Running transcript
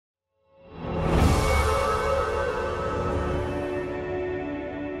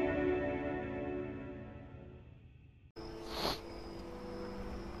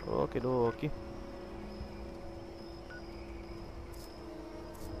Okie dokie.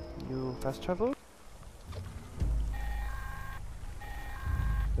 You fast travel?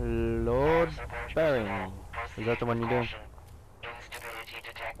 Load bearing. Is that the one you do?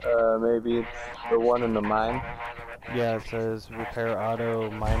 Maybe it's the one in the mine. Yeah, it says repair auto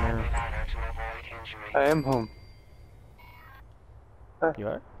miner. I am home. You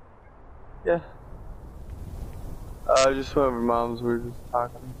are? Yeah. I just went over mom's, we were just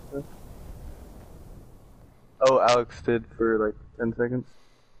talking and stuff. Oh, Alex did for like 10 seconds.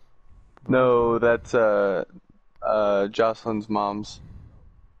 No, that's Jocelyn's mom's.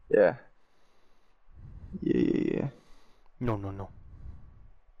 Yeah. Yeah. No, no, no.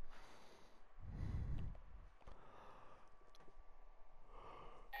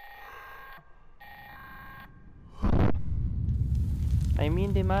 I'm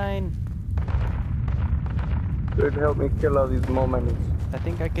in the mine. Could help me kill all these moments. I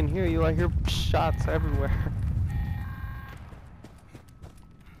think I can hear you. I hear shots everywhere.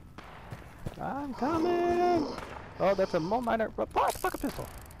 I'm coming! Oh, that's a mole miner. Fuck a pistol.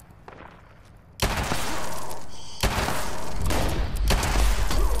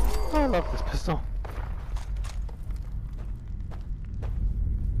 Oh, I love this pistol.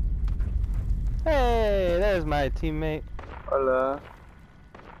 Hey, there's my teammate. Hola.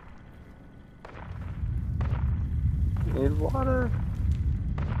 Need water.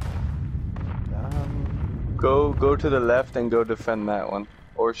 Go to the left and go defend that one.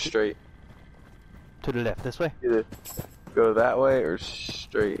 Or straight. To the left, this way. Either go that way or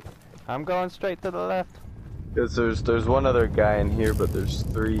straight. I'm going straight to the left. Because there's one other guy in here, but there's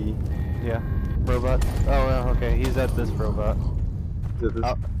 3. Yeah. Robot. Oh, well, okay. He's at this robot.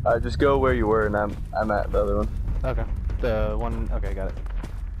 Just go where you were, and I'm at the other one. Okay. The one. Okay, got it.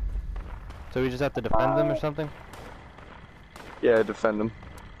 So we just have to defend them or something? Yeah, defend them.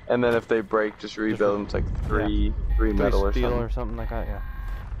 And then if they break, just rebuild them. It's like three metal or steel something. or something like that. Yeah.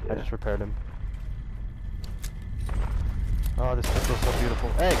 I just repaired him. Oh, this pistol's so beautiful.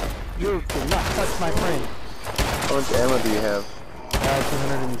 Hey, you do not touch my friend. How much ammo do you have?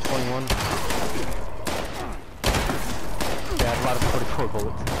 221. Yeah, I have a lot of 44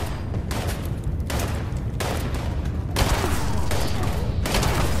 bullets.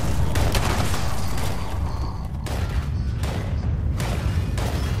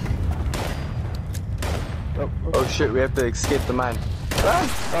 Oh shit, we have to escape the mine.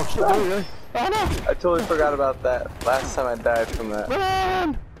 Ah! Oh shit, do we really? Oh no! I totally forgot about that. Last time I died from that.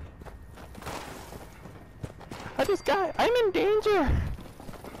 Run! I'm in danger!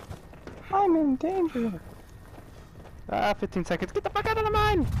 I'm in danger! 15 seconds. Get the fuck out of the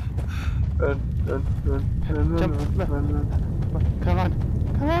mine! Run. Jump. Come on.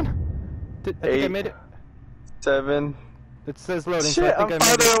 I think I made it. 7. It says loading, Shit, so I think I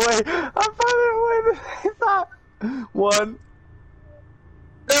made it. I'm farther away than I thought. 1.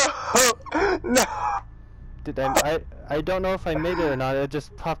 No! I don't know if I made it or not. It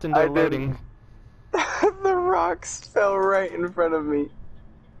just popped into loading. The rocks fell right in front of me.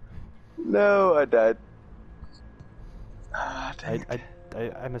 No, I died. Ah, dang it.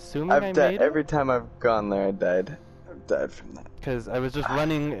 I'm assuming I've I died made it? every time I've gone there. I died. I've died from that. Because I was just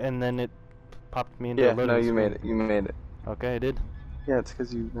running and then it popped me into a loading no, you screen. made it. You made it. Okay, I did. Yeah, it's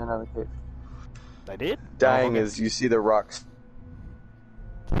because you ran out of cave. I did? Dying is you see the rocks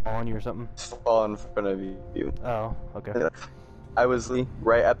fall on you or something. fall in front of you. Oh, okay. I was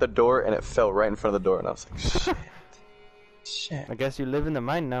right at the door and it fell right in front of the door and I was like, shit. Shit. I guess you live in the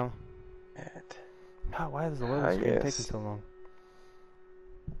mine now. Shit. Oh, why is the loading screen taking so long?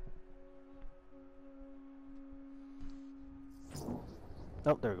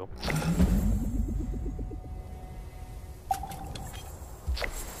 Oh, there we go.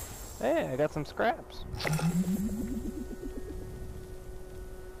 Hey, I got some scraps.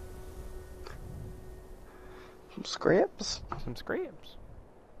 Some scraps? Some scraps.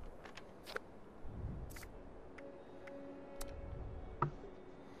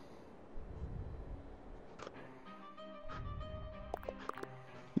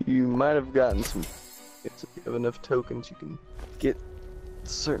 You might have gotten some. If you have enough tokens, you can get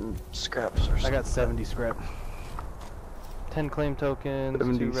certain scraps or something. I got 70 scrap. 10 claim tokens,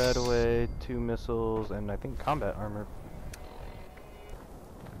 2 Radaway, 2 missiles, and I think combat armor.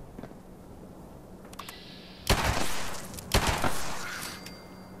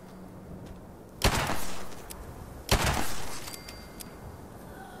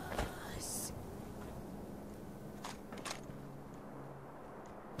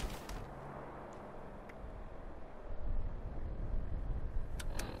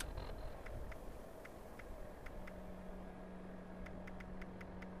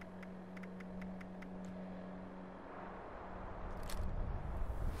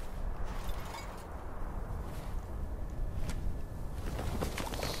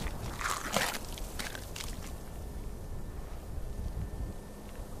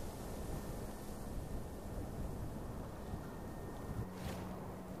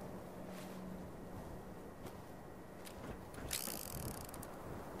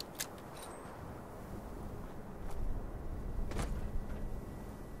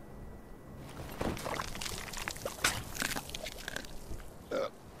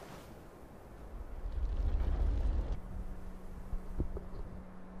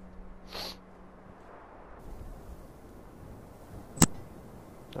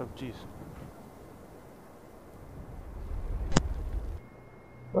 jeez.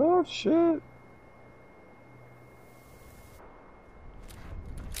 Oh shit.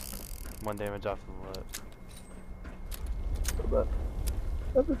 1 damage off the lip. Hold on.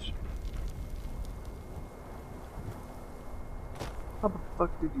 How the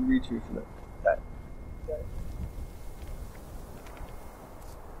fuck did you reach me from that?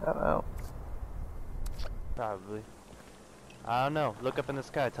 I don't know. Probably. I don't know. Look up in the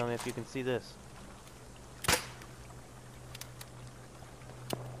sky. Tell me if you can see this.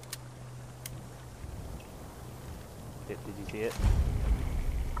 Did you see it?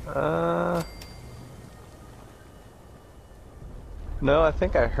 No, I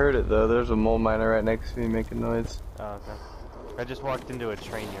think I heard it though. There's a mole miner right next to me making noise. Oh, okay. I just walked into a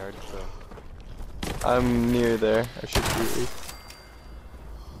train yard, so. I'm near there. I should be at least.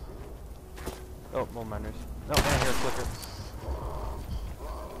 Oh, mole miners. Oh, man, I hear a clicker.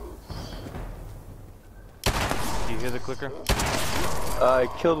 Do you hear the clicker? I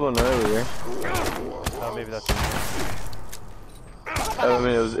killed one earlier. Oh, maybe that's. I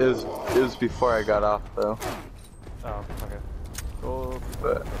mean, it was before I got off though. Oh, okay. Gold.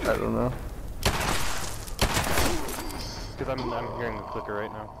 But I don't know. Because I'm hearing the clicker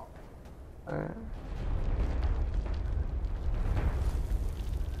right now. Alright.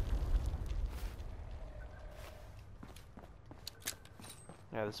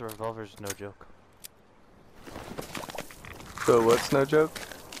 Yeah, this revolver's no joke. So what's no joke?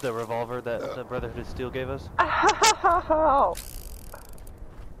 The revolver that the Brotherhood of Steel gave us?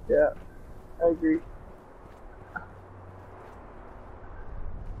 Yeah, I agree.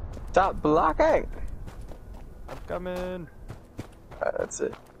 Stop blocking! I'm coming! Alright, that's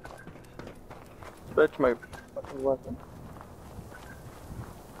it. Switch my fucking weapon.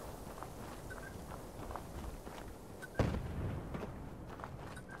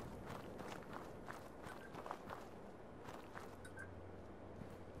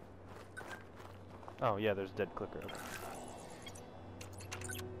 Oh, yeah, there's dead clicker.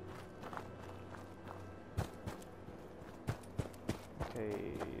 Okay.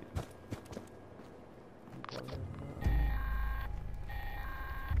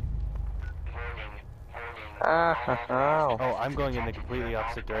 Ah, ha, ha. Oh, I'm going in the completely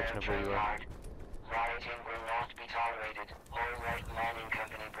opposite direction of where you are.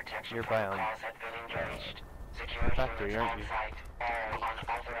 You're by on the factory, aren't you?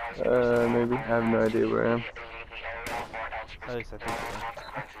 Maybe. I have no idea where I am. At least I think so.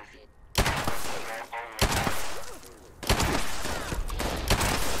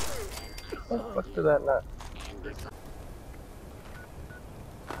 What the fuck did that not?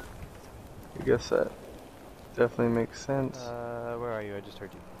 I guess that definitely makes sense. Where are you? I just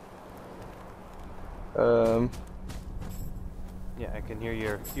heard you. Yeah, I can hear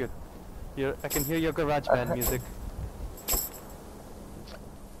your I can hear your garage band music.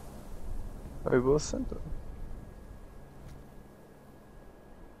 I will send them.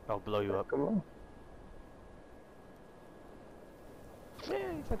 I'll blow you up. Come on. Yeah,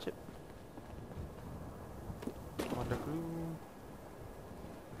 you touch it. Wonder glue.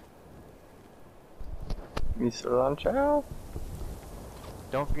 Mr. Lanchow?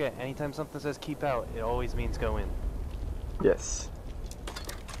 Don't forget, anytime something says keep out, it always means go in. Yes.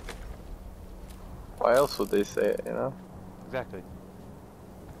 Why else would they say it, you know? Exactly.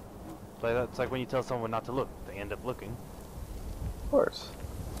 It's like when you tell someone not to look, they end up looking. Of course.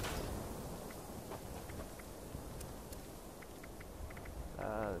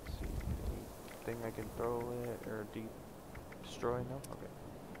 Let's see. Anything I can throw it or destroy? No? Okay.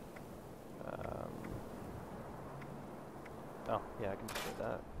 Oh, yeah, I can destroy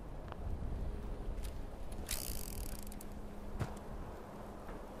that.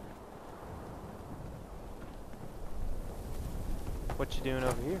 What you doing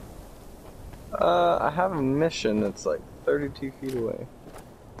over here? I have a mission that's like 32 feet away.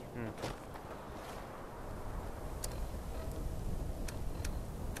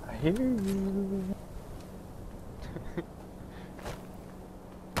 I hear you.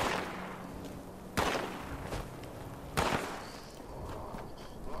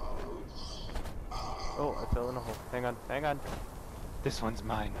 Oh, I fell in a hole. Hang on, hang on. This one's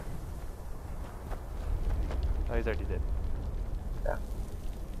mine. Oh, he's already dead. Yeah.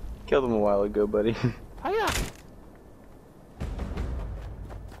 Killed him a while ago, buddy. Hiya!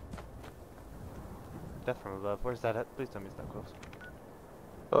 Death from above. Where's that at? Please tell me it's that close.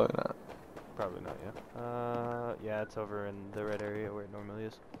 Probably not. Probably not, yeah. Yeah, it's over in the red area where it normally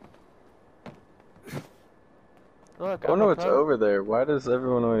is. Look, I wonder what's over there. Why does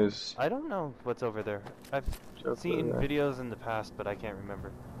everyone always... I don't know what's over there. I've seen videos in the past, but I can't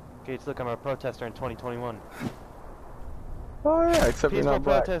remember. Gates, look, I'm a protester in 2021. Oh yeah, except you're Peaceful not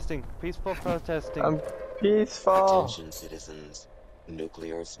black. protesting. Peaceful protesting. I'm peaceful. Attention citizens.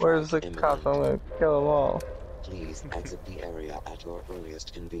 Nuclear Where's strike the cops? I'm imminent. gonna kill them all. Please exit the area at your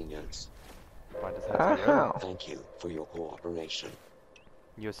earliest convenience. Why does it have to be early? Ow. Thank you for your cooperation.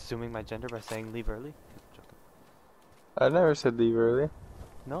 You assuming my gender by saying leave early? Joking. I never said leave early.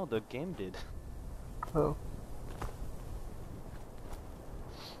 No, the game did. Oh.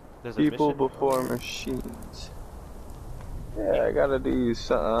 There's a People mission. before machines. Yeah, I gotta do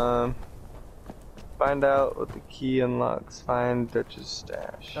some. Find out what the key unlocks. Find Dutch's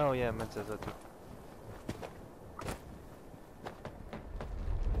stash. Oh yeah, mine says that too.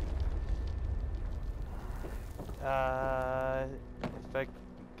 If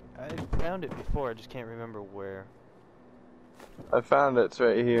I found it before, I just can't remember where. I found it. It's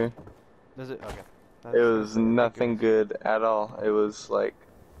right here. Is it? Okay. It was nothing good at all. It was like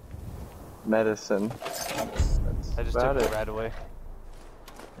medicine. That's I just about took it. the rat away,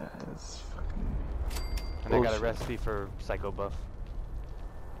 Yeah, it's fucking and I got a bullshit. recipe for Psycho Buff.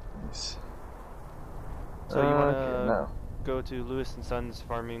 nice. So you wanna Okay, no. go to Lewis and Sons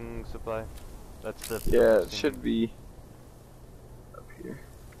Farming Supply? That's the Yeah, it thing. should be up here.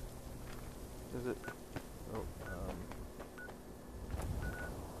 Is it?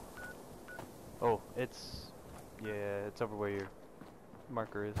 Oh, oh, it's yeah, it's over where your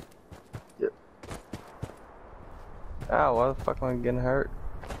marker is. Yep. Ow, why the fuck am I getting hurt?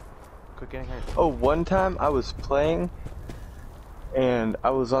 Quit getting hurt. Oh, one time I was playing and I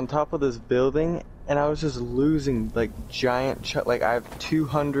was on top of this building and I was just losing like giant like I have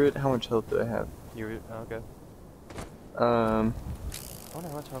 200. How much health do I have? You okay? I wonder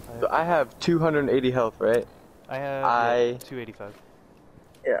how much health I have. So I have 280 health, right? I have I- 285.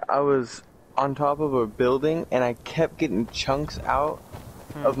 Yeah, I was on top of a building and I kept getting chunks out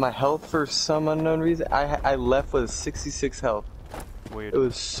of my health for some unknown reason. I left with 66 health. Weird. It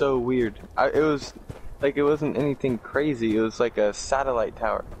was so weird. It was like it wasn't anything crazy. It was like a satellite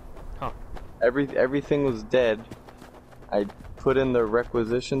tower. Huh. Everything was dead. I put in the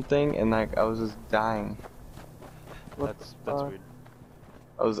requisition thing and like I was just dying. What That's the fuck? weird.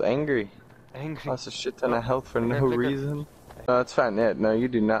 I was angry. Angry. Lost a shit ton Oh, of health for clicker, no clicker. reason. No, it's fine. Yeah, no, you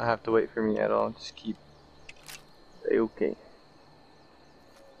do not have to wait for me at all. Just keep okay.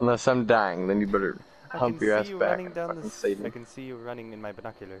 Unless I'm dying, then you better hump your ass back and fucking save me. I can see you running in my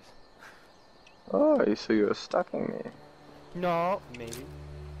binoculars. Oh, so you're stalking me? No, maybe.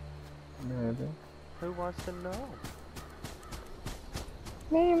 Maybe. Who wants to know?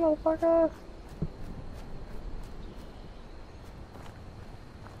 Me, motherfucker.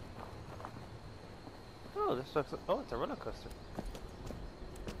 Oh, this looks. Oh, it's a roller coaster.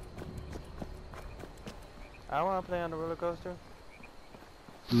 I want to play on the roller coaster.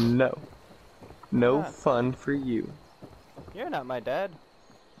 No. No Ah. fun for you. You're not my dad.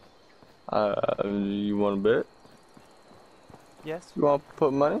 You want a bet? Yes. You want to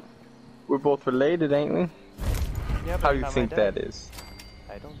put money? We're both related, ain't we? Yeah, but How do you're you not think my dad. that is?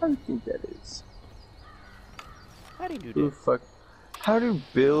 I don't. How do you think that is? How do you do Who that? fuck? How do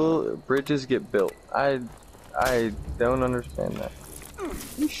bridges get built? I don't understand that.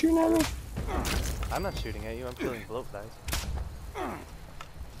 You shooting at me? I'm not shooting at you. I'm killing blowflies.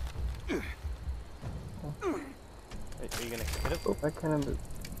 Are you gonna hit it? Oh, I kind of.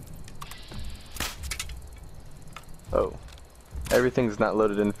 Oh, everything's not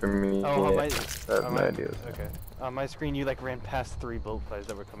loaded in for me. Oh, on my, yet. I have on no my- idea. Okay. On my screen, you like ran past 3 blowflies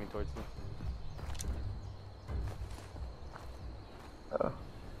that were coming towards me. Oh.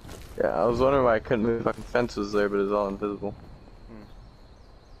 Yeah, I was wondering why I couldn't move. Fucking fence was there, but it's all invisible.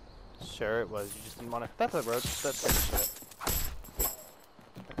 Sure, it was. You just didn't want to. That's a road. That's like shit.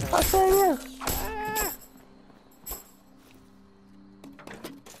 I say yeah. Ah!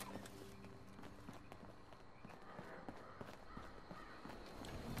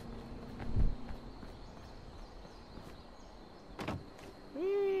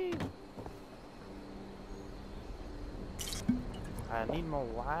 Whee! I need more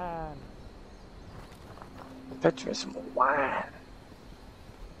wine. Fetch me some wine.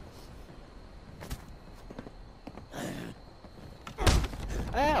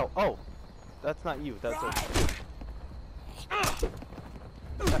 Ow! Oh! That's not you, that's a...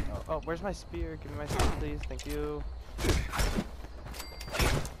 Oh, where's my spear? Give me my spear, please. Thank you.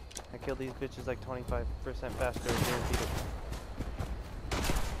 I killed these bitches like 25% faster, guaranteed it.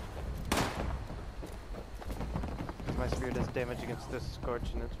 My spear does damage against this scorch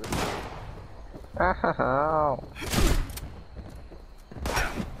and it's really... Ow.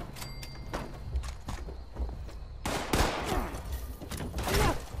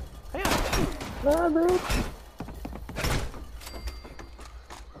 Ah, bitch.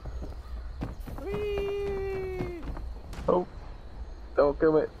 Whee! Oh, don't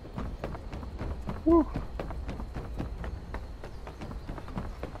kill me. Woo.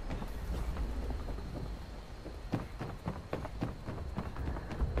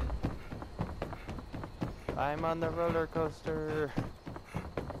 I'm on the roller coaster.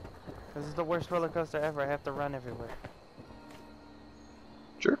 This is the worst roller coaster ever. I have to run everywhere.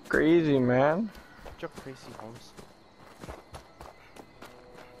 You're crazy, man. You're crazy, Holmes.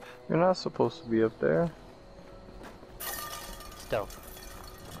 You're not supposed to be up there. Stealth.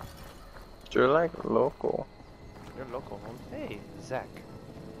 You're like local. You're local, Holmes. Hey, Zach.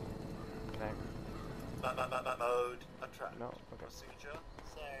 Can I? Mode attract. No. Okay. Procedure.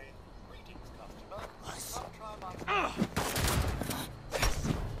 Say, greetings, customer. I'll try my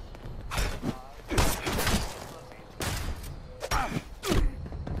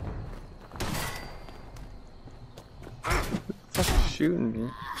Fucking shooting me.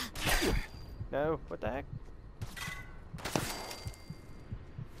 No. What the heck?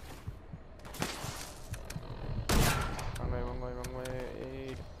 Wrong way. Wrong way. Wrong way.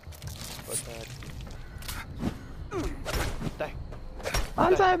 Aid. What's that? Die.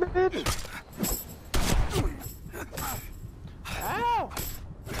 Onside, bitch. Ow!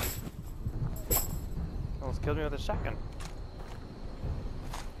 Almost killed me with a shotgun.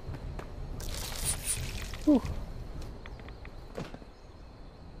 Whew.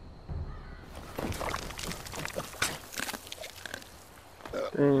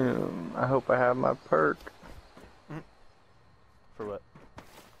 Damn, I hope I have my perk. For what?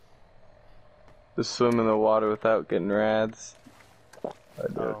 To swim in the water without getting rads. I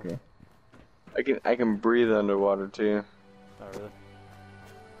do, Oh. okay. I can breathe underwater too. Not really.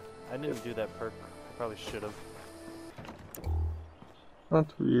 I didn't do that perk. I probably should have.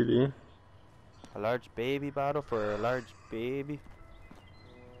 Not really. A large baby bottle for a large baby.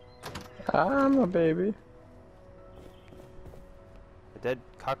 I'm a baby. A dead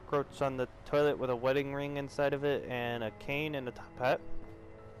cockroach on the toilet with a wedding ring inside of it and a cane and a top hat.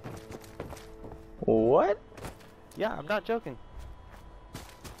 What? Yeah, I'm not joking.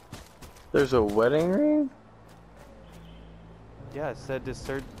 There's a wedding ring? Yeah, it said to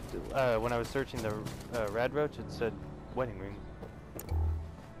search. When I was searching the rad roach, it said wedding ring.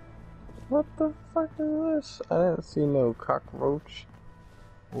 What the fuck is this? I didn't see no cockroach.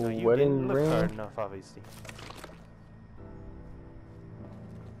 So you Wedding didn't look ring? hard enough, obviously.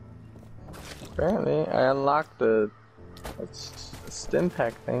 Apparently, I unlocked the stim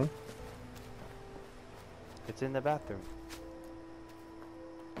pack thing. It's in the bathroom.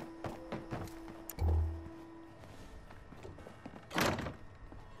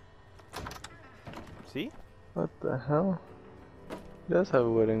 See? What the hell? He does have a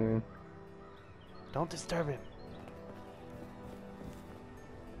wedding ring. Don't disturb him.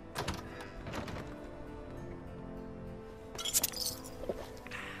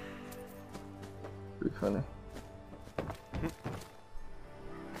 Pretty funny.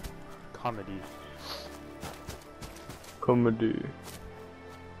 Comedy. Comedy.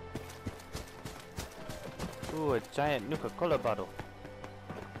 Ooh, a giant Nuka-Cola bottle.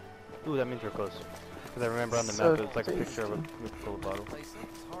 Ooh, that means we're close. Because I remember on the So map it was like a picture of a Nuka-Cola bottle.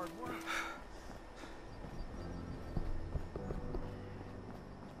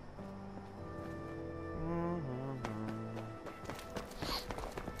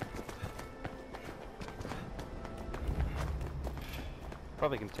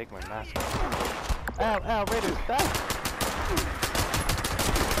 Probably can take my mask off. Ow, ow, raiders, die!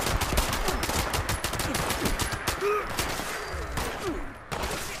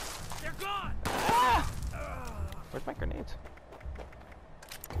 They're gone! Where's my grenades?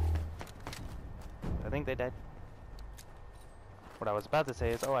 I think they died. What I was about to say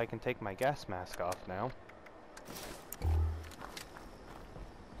is, oh, I can take my gas mask off now.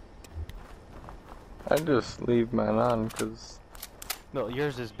 I just leave mine on because No,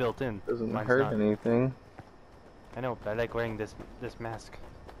 yours is built in. it doesn't Mine's hurt not. anything. I know, but I like wearing this mask.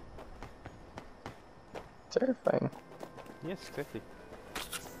 Terrifying. Yes, exactly.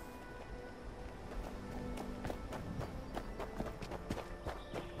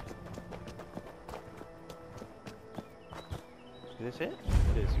 Is this it?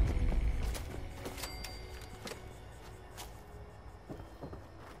 It is.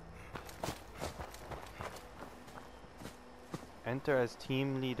 Enter as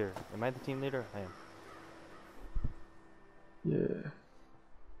team leader. Am I the team leader? I am. Yeah.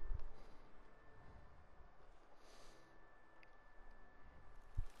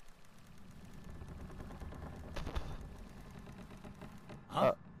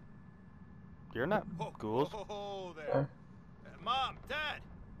 Huh? Ghouls. Oh, there. Mom, Dad.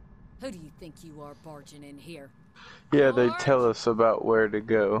 Who do you think you are barging in here? Yeah, they George? tell us about where to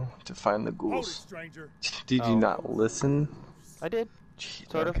go to find the Hold it, ghouls. stranger. Did you not listen? I did.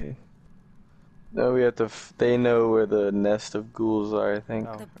 Sort of. Okay. No, we have to. They know where the nest of ghouls are, I think.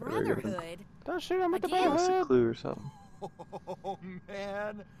 Oh. The Or they're gonna- Brotherhood? Don't shoot him with the Again? Give us a Brotherhood. clue or something. Oh,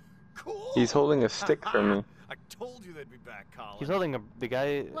 man. Cool. He's holding a stick for me. I told you they'd be back, Colin. He's holding the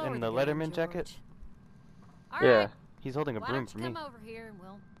guy Lower in the gun, Letterman George. jacket. All Yeah. right. He's holding a Why broom don't for you me. come over here and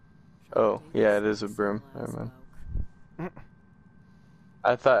we'll Oh, try to do yeah, this it is a like broom. civilized Never mind. folk.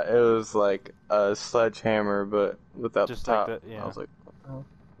 I thought it was like a sledgehammer, but without Just the like top. that, yeah. I was like, what the hell?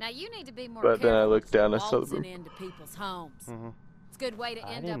 Now you need to be more But then I careful looked down, I just saw the waltzing broom. into people's homes. Mm-hmm. It's a good way to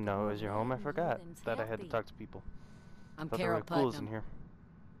I end didn't up know it with was your home. I more forgot than that I had to healthy. talk to people. I'm Thought there Carol were ghouls in Putnam. here.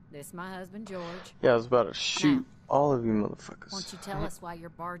 This is my husband George. Yeah, I was about to shoot all of you motherfuckers. Won't you tell us why you're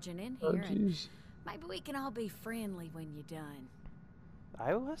barging in Oh, here, and jeez. maybe we can all be friendly when you're done.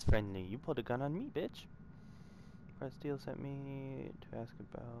 I was friendly. You pulled a gun on me, bitch. Red Steel sent me to ask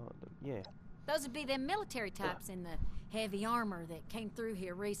about yeah. Those would be them military types in the heavy armor that came through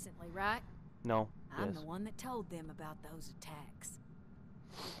here recently, right? No. I'm Yes. the one that told them about those attacks.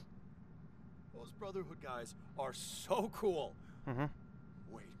 Those Brotherhood guys are so cool. Mm-hmm.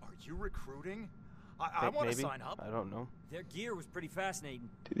 Wait, are you recruiting? I want to Maybe. sign up. I don't know. Their gear was pretty fascinating.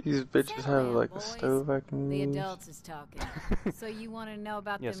 Do these bitches Settle have down, like a boys. stove I can The use? adults is talking. So you want to know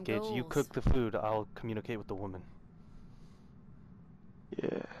about Yes, them Gage, ghouls? you cook the food. I'll communicate with the woman. Yeah.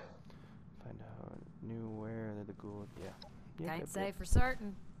 Find out knew where the ghoul. Yeah. Yeah, Can't yeah, say yeah. for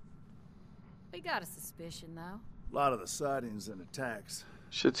certain. We got a suspicion, though. A lot of the sightings and attacks.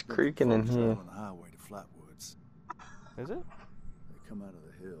 Shit's come from creaking in folks here. out on the highway to Flatwoods. Is it? They come out of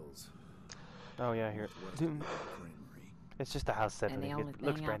the hills. Oh yeah, here. northwest of the creamery. It's just a house set. And the only It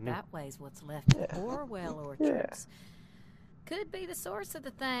looks thing out brand new. that way is what's left of the Orwell orchards. Could be the source of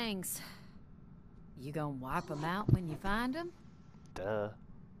the things. You gonna wipe them out when you find them? Duh.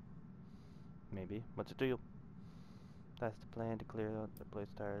 Maybe. What's it to you? That's the plan, to clear out the place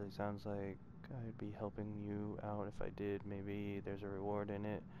entirely. Sounds like I'd be helping you out if I did. Maybe there's a reward in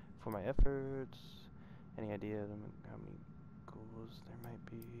it for my efforts. Any idea how many ghouls there might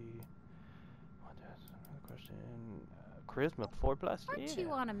be? What is another question? Charisma 4+? Aren't Yeah.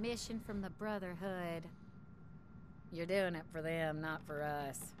 you on a mission from the Brotherhood? You're doing it for them, not for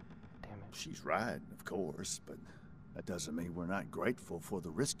us. Damn it. She's right, of course, but that doesn't mean we're not grateful for the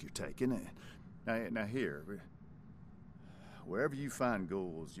risk you're taking. Now here, wherever you find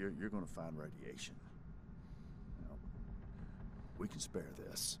ghouls, you're going to find radiation. You know, we can spare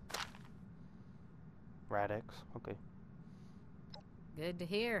this. Radix. Okay. Good to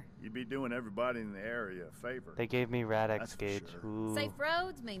hear. You'd be doing everybody in the area a favor. They gave me Radix, That's for Gage. sure. Ooh. Safe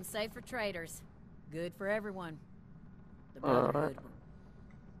roads means safer traders. Good for everyone. The Alright. Brotherhood.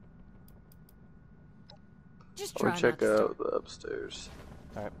 Just We'll try check not to out the upstairs.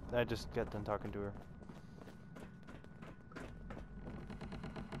 Alright, I just got done talking to her.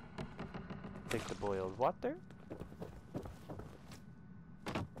 Take the boiled water.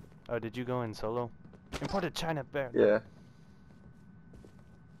 Oh, did you go in solo? Imported China bear. Yeah.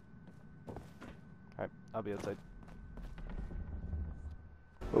 Alright, I'll be outside.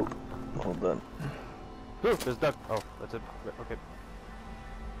 Oh, hold on. Ooh, there's duck. Oh, that's a. Okay.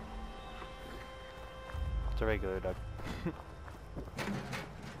 It's a regular duck.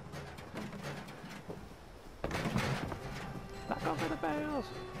 Knock over the bales!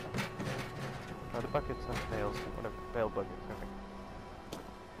 Oh, the buckets, not bales. Whatever. Bale buckets. Okay.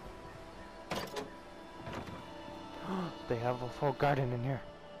 They have a full garden in here.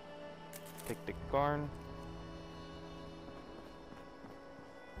 Take the garden.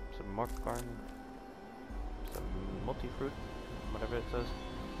 Some more garden. Some multi-fruit. Whatever it says.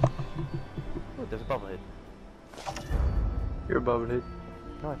 Ooh, there's a bubblehead. You're a bubblehead.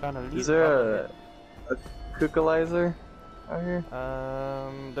 No, I found a leaf. Is there a cookalizer out here?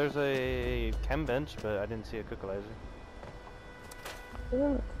 There's a chem bench, but I didn't see a cookalizer.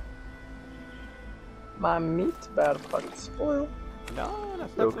 Yeah. My meat's about to fucking spoil. No,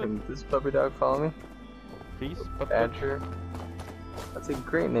 that's So not good. can this puppy dog follow me? Peace, Badger. That's a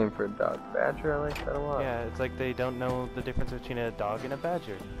great name for a dog. Badger, I like that a lot. Yeah, it's like they don't know the difference between a dog and a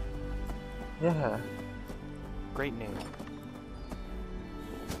badger. Yeah. Great name.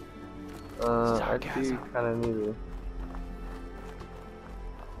 I do Sarcasm. kind of need to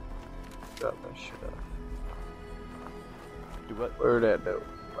drop my shit off. Do what? Where that though?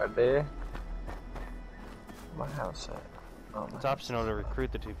 Right there? My house at? Oh, my It's optional to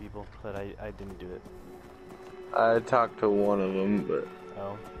recruit the two people, but I didn't do it. I talked to one of them, but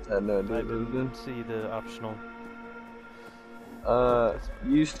Oh. I had no I idea what it was doing. didn't see the optional.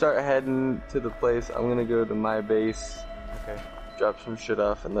 You start heading to the place. I'm gonna go to my base. Okay. Drop some shit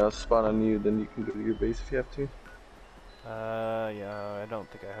off, and they'll spawn on you. Then you can go to your base if you have to. Yeah, I don't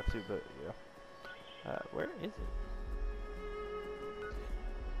think I have to, but yeah. Where is it?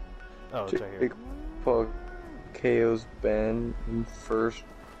 Oh, it's right here. Big Paul KO's been in first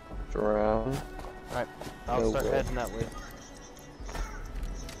round. Alright, I'll start heading that way.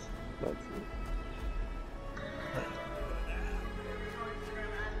 That's it.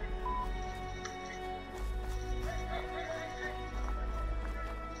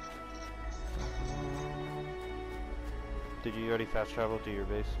 Did you already fast travel to your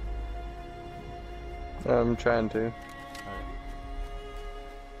base? I'm trying to. Alright.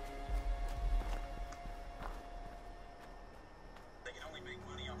 They can only make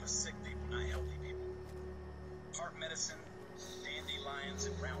money off of sick people, not healthy people. Heart medicine, dandelions,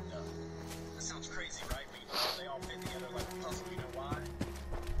 and Roundup. That sounds crazy, right? But you know they all fit together like a puzzle. You know why?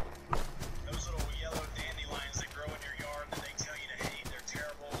 Those little yellow dandelions that grow in your yard that they tell you to hate, they're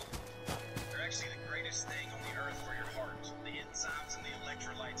terrible. They're actually the greatest thing on the earth for your heart. The enzymes and the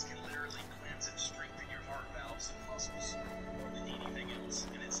electrolytes can literally cleanse and strengthen your heart valves and muscles more than anything else.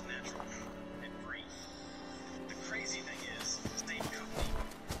 And it's natural and free. The crazy thing is, the same company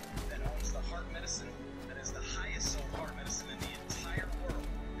that owns the heart medicine, that is the highest sold heart medicine in the entire world,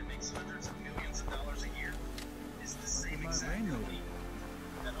 that makes hundreds of millions of dollars a year, is the same exact company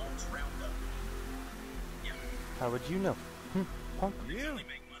that owns Roundup. Yeah. How would you know? Punk.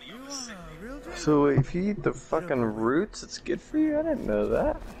 So if you eat the fucking roots, it's good for you? I didn't know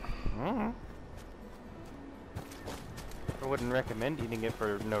that. I wouldn't recommend eating it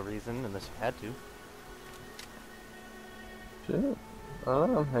for no reason unless you had to. Shit. I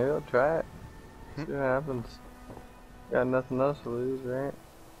don't know. Maybe I'll try it. See what happens. Got nothing else to lose, right?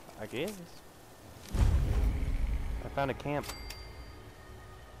 I guess. I found a camp.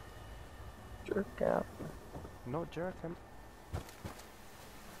 Jerk out. No jerk.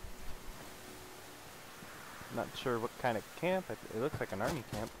 Not sure what kind of camp. It looks like an army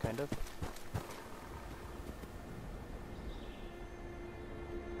camp, kind of.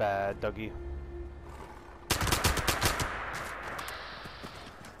 Bad doggy.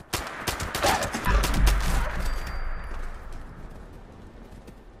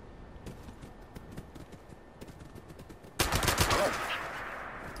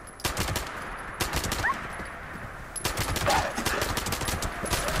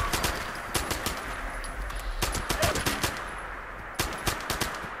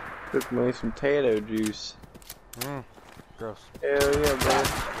 Took me some potato juice. Gross. Hell yeah, bro.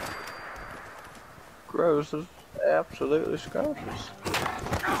 Gross is absolutely scrumptious.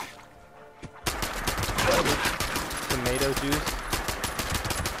 Tomato juice?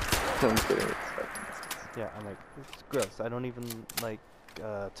 I'm kidding. Yeah, I'm like, it's gross. I don't even like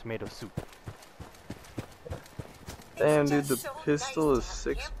tomato soup. Damn, dude, the pistol is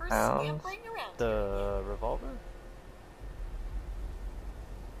 6 pounds. The revolver?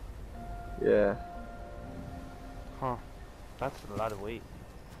 Yeah. Huh. That's a lot of weight.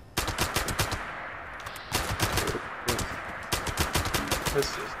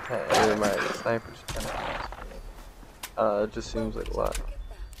 Pistol's 10. My sniper's 10 pounds. It just seems like a lot.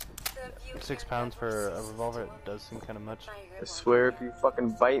 6 pounds for a revolver, it does seem kind of much. I swear if you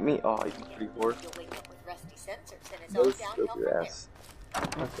fucking bite me, oh, you pretty whore. No scope your ass.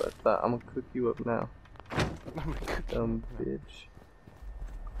 That's what I thought. I'm gonna cook you up now. Dumb bitch.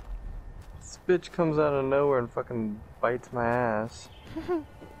 This bitch comes out of nowhere and fucking bites my ass.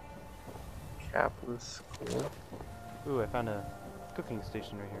 Capless cool. Ooh, I found a cooking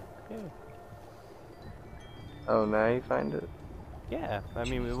station right here. Yeah. Oh, now you find it? Yeah, I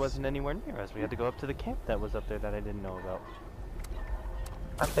mean, it wasn't anywhere near us. We had to go up to the camp that was up there that I didn't know about.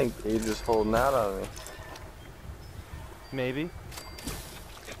 I think you're just holding out on me. Maybe.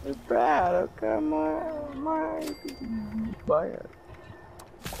 It's bad, okay, my buy it.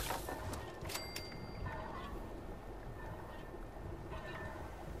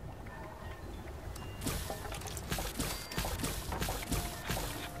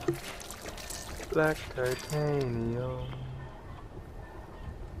 Black titanium.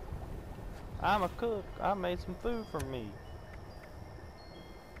 I'm a cook. I made some food for me.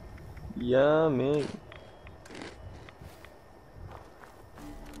 Yummy.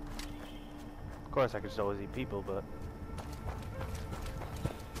 Of course, I could just always eat people, but...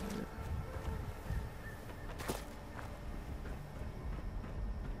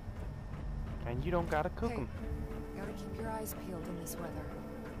 And you don't gotta cook them. Gotta keep your eyes peeled in this weather.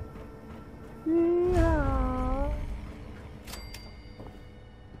 Yeah.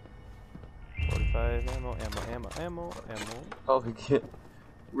 There's ammo, ammo. Probably get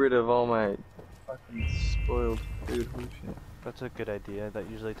rid of all my fucking spoiled food. Holy shit. That's a good idea. That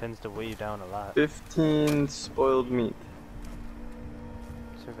usually tends to weigh you down a lot. 15 spoiled meat.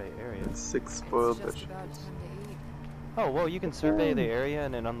 Survey area. And 6 spoiled It's just vegetables. about time to eat. Oh, whoa, you can survey the area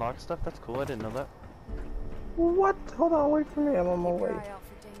and then unlock stuff? That's cool, I didn't know that. What? Hold on, wait for me. I'm on my Keep your way. eye out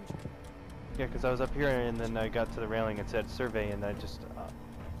for danger. Yeah, because I was up here and then I got to the railing and said survey and I just...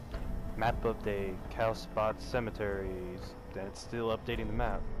 map update, cow spots, cemeteries. Then it's still updating the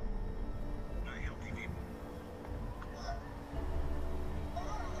map.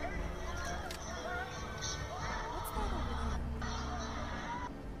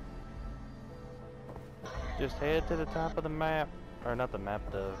 Just head to the top of the map. Or not the map,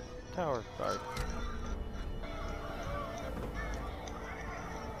 the tower. Sorry.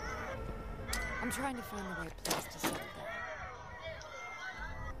 I'm trying to find the right place to set that.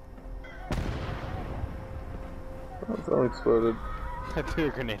 Something exploded. I threw a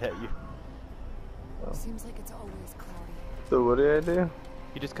grenade at you. Oh. Seems like it's always cloudy. So what do I do?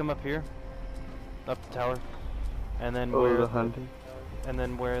 You just come up here, up the tower, and then Oh, where the hunting. and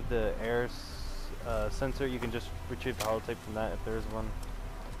then where the air sensor, you can just retrieve the holotape from that if there is one.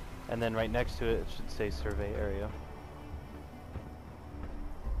 And then right next to it, it should say survey area.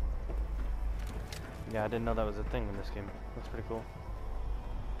 Yeah, I didn't know that was a thing in this game. That's pretty cool.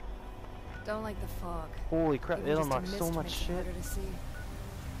 Don't like the fog. Holy crap, Even it just a unlocks so mist much makes it shit. harder to see.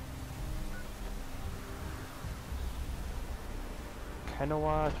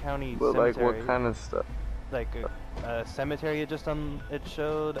 Kanawha County But Cemetery. like what kind of stuff? Like a cemetery it just it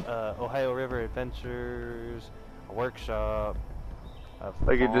showed, Ohio River Adventures, a workshop, a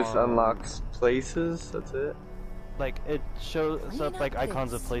Like it just farm. unlocks places? That's it? Like it shows Clean up like up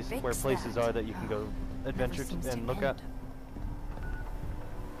icons of this, places where fix places that. are that you can go adventure seems to to and look at. end.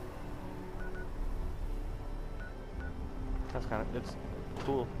 That's kind of, it's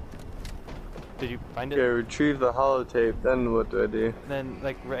cool. Did you find it? Okay, retrieve the holotape, then what do I do? Then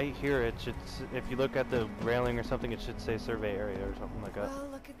like right here it should, if you look at the railing or something, it should say survey area or something like that. Well,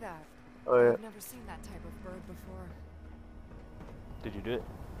 look at that. Oh yeah. I've never seen that type of bird before. Did you do it?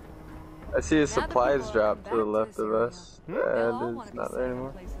 I see a the supplies people are drop to coming the back left to of this us. Hmm? They'll all And wanna it's be not safe there in anymore.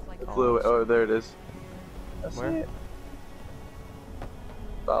 places like It this. flew away. Oh, there it is. I see Where? it.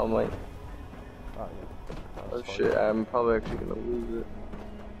 Bottom light. Oh yeah. That Oh was far. shit, I'm probably actually gonna lose it.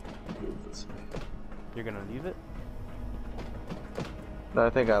 Move this way. You're gonna leave it? No, I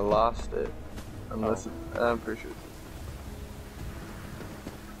think I lost it. Unless Oh. I'm pretty sure.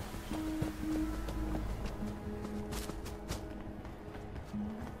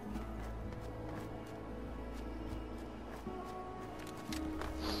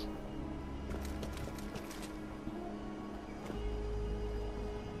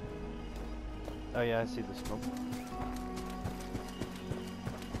 Oh yeah, I see the smoke.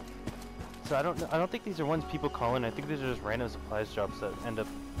 So I don't think these are ones people call in. I think these are just random supplies drops that end up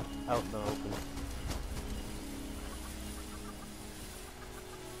out in the open.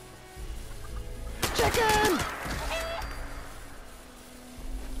 Chicken!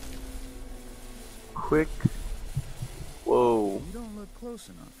 Quick. Whoa. You don't look close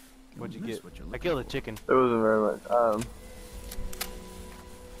enough. What'd you You'll miss get? what you're I looking killed a for. chicken. There wasn't very much.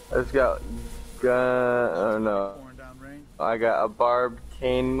 I just got gun. I don't know. Pouring down rain. I got a barbed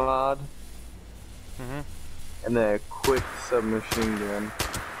cane mod Mm-hmm. and then a quick submachine gun.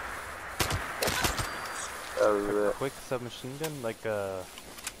 That was it. Quick submachine gun? Like, Yeah,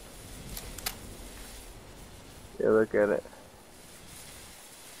 look at it.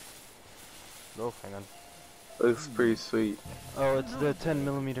 oh, hang on. Looks pretty sweet. Oh, it's the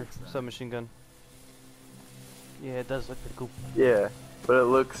 10mm submachine gun. Yeah, it does look pretty cool. Yeah, but it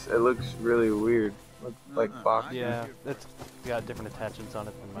looks really weird. Looks like box. Yeah, it's got different attachments on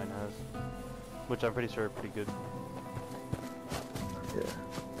it than mine has. Which I'm pretty sure are pretty good. Yeah.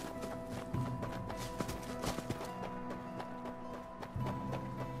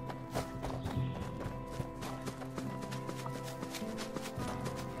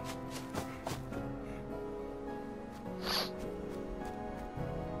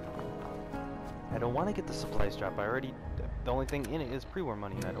 I don't want to get the supplies drop. I already, the only thing in it is pre-war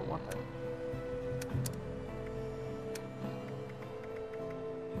money and I don't want that.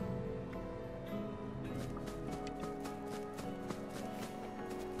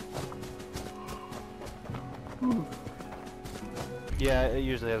 Yeah, it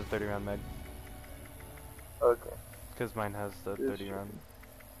usually has a 30 round mag. Okay. Because mine has the 30 round.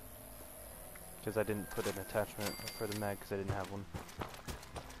 Because I didn't put an attachment for the mag because I didn't have one.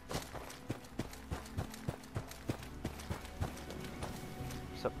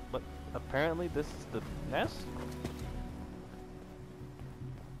 So, what? Apparently this is the nest?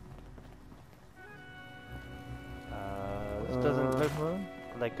 This doesn't look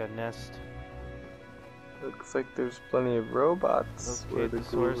like a nest. Looks like there's plenty of robots. Okay, the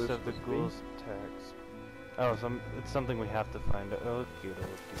source of the ghoul's attacks. Oh, it's something we have to find out. Okay, okay.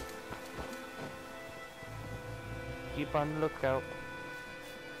 Keep on the lookout.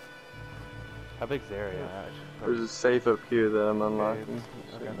 How big's the area? There's a safe up here that I'm unlocking.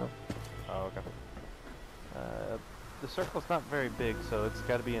 Okay. Oh, okay. The circle's not very big, so it's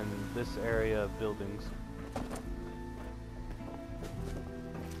got to be in this area of buildings.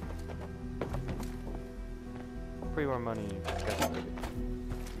 Pre-war money.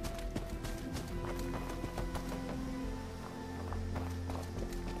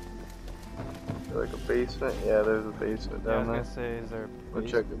 Like a basement? Yeah, there's a basement down there. I was gonna say, is there a We'll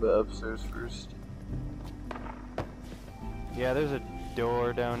check the upstairs first. Yeah, there's a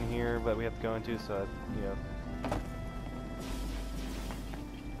door down here, but we have to go into, so yeah.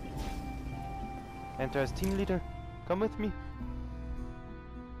 Enter as team leader. Come with me.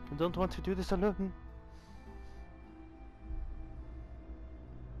 I don't want to do this alone.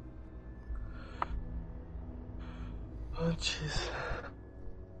 Oh, jeez.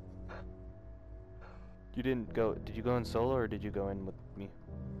 You didn't go. Did you go in solo or did you go in with me?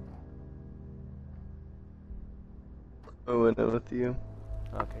 I went in with you.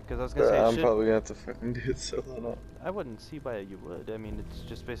 Okay, because I was gonna say I'm probably gonna have to fucking do it solo now. I wouldn't see why you would. I mean, it's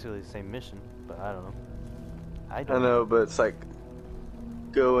just basically the same mission, but I don't know. I know, but it's like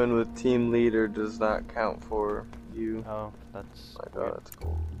go in with team leader does not count for you. Oh, that's. My God, that's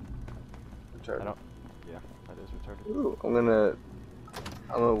cool. Retarded. I don't. Yeah, that is retarded. Ooh, I'm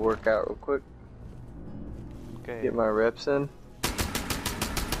gonna work out real quick. Okay. Get my reps in.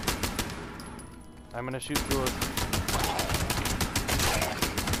 I'm gonna shoot ghouls.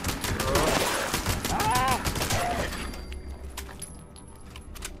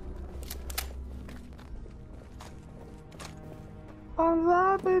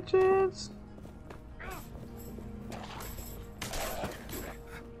 Alright, bitches.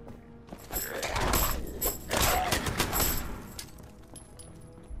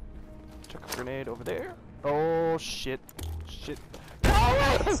 Chuck a grenade over there. Oh shit! Shit!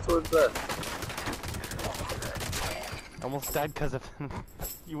 Towards that. Almost died because of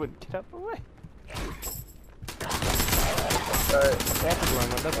you wouldn't get out of the way. Alright. That's the wrong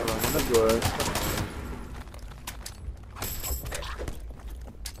one. That's the wrong one. That's the wrong one.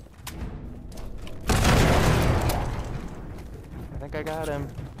 I think I got him.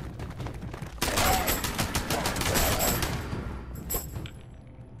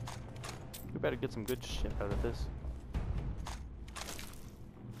 We better get some good shit out of this.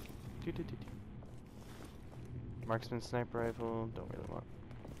 Marksman sniper rifle, don't really want.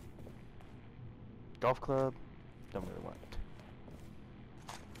 Golf club, don't really want.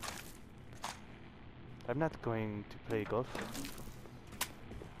 I'm not going to play golf.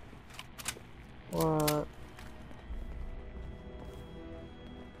 What?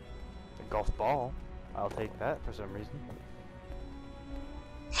 A golf ball, I'll take that for some reason.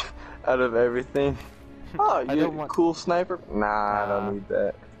 Out of everything. Oh, you don't want cool sniper? Nah, I don't need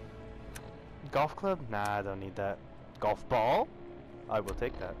that. Golf club? Nah, I don't need that. Golf ball? I will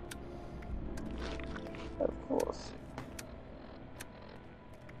take that. Of course.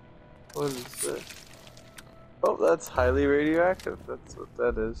 What is this? Oh, that's highly radioactive. That's what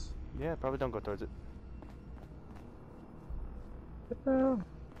that is. Yeah, probably don't go towards it. Yeah.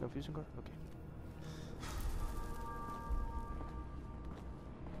 No fusion core? Okay.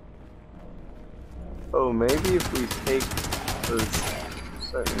 Oh, maybe if we take those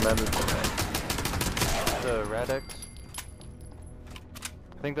certain medicine. The Radex?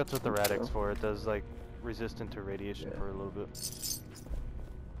 I think that's what the Radex for. It does like resistant to radiation for a little bit.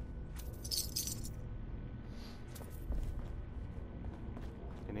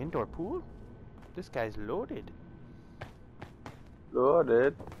 An indoor pool? This guy's loaded.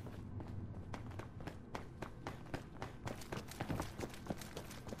 Loaded?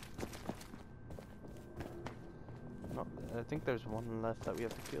 No, I think there's one left that we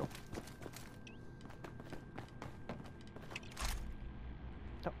have to kill.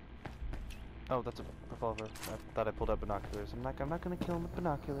 No. Oh, that's a revolver. I thought I pulled out binoculars. I'm not gonna kill him with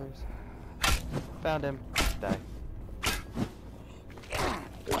binoculars. Found him. Die.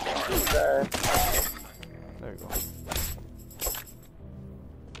 There you go.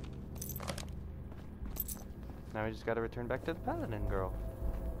 Now we just gotta return back to the paladin girl.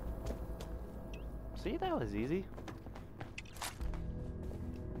 See, that was easy.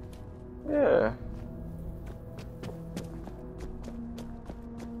 Yeah.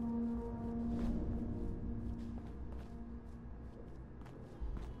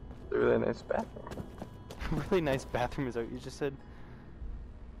 a really nice bathroom. Really nice bathroom is that what you just said?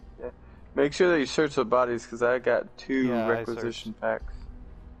 Yeah. Make sure that you search the bodies, because I got 2 requisition packs.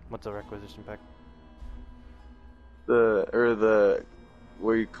 What's a requisition pack?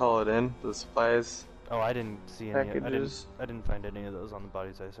 Where you call it in, the supplies. Oh, I didn't see any. Packages. I didn't find any of those on the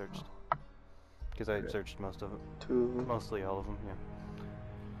bodies I searched. Because I searched most of it. 2 of them. Mostly all of them, yeah.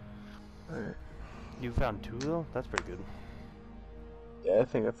 Alright. You found 2 though? That's pretty good. Yeah, I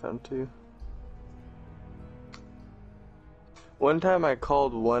think I found 2. One time I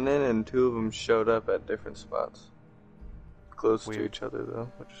called 1 in and 2 of them showed up at different spots. Close to each other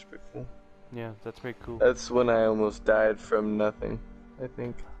though, which is pretty cool. Yeah, that's pretty cool. That's when I almost died from nothing, I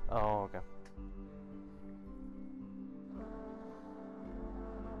think. Oh, okay.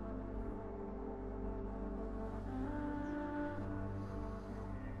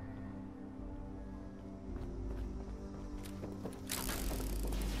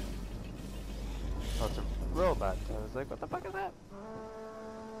 Oh, it's a robot. I was like, what the fuck is that?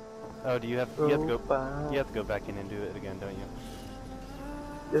 Oh, you have to go back in and do it again, don't you?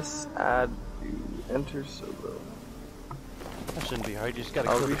 Yes, add to enter solo. That shouldn't be hard. You just gotta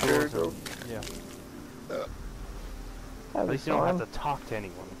I'll kill be the sure ghouls to and- yeah. At least you don't have to talk to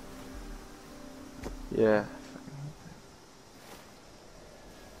anyone. Yeah.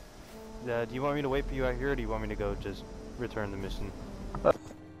 Do you want me to wait for you out here, or do you want me to go just return the mission?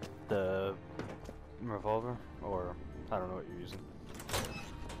 The revolver? Or, I don't know what you're using.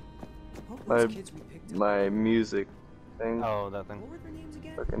 My music thing. Oh, that thing. What were their names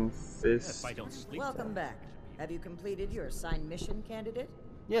again? Fucking fist. Welcome back. Have you completed your assigned mission, candidate?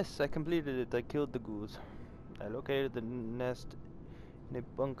 Yes, I completed it. I killed the ghouls. I located the nest in a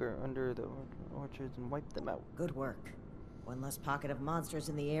bunker under the orchards and wiped them out. Good work. One less pocket of monsters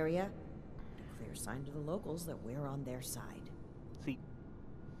in the area. A clear sign to the locals that we're on their side. See.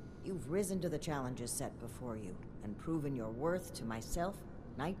 You've risen to the challenges set before you and proven your worth to myself,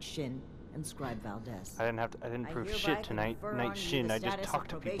 Knight Shin, and Scribe Valdez. I didn't prove shit tonight. Knight Shin. I just talked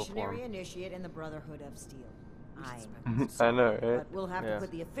to people for probationary him. initiate in the Brotherhood of Steel. I know, right? But we'll have to put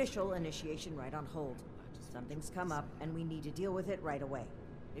the official initiation right on hold. Something's come up, and we need to deal with it right away.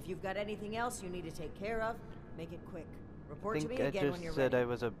 If you've got anything else you need to take care of, make it quick. Report to me again when you're ready. I said I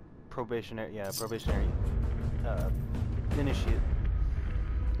was a probationary, initiate.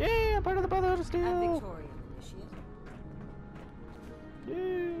 Yay, I'm part of the Brotherhood of Steel! I'm Victoria, initiate.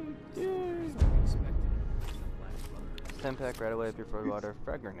 Yay! 10-pack right away if you're for water.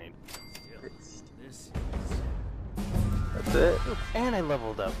 Frag grenade. That's it. And I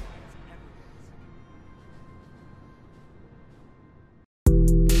leveled up.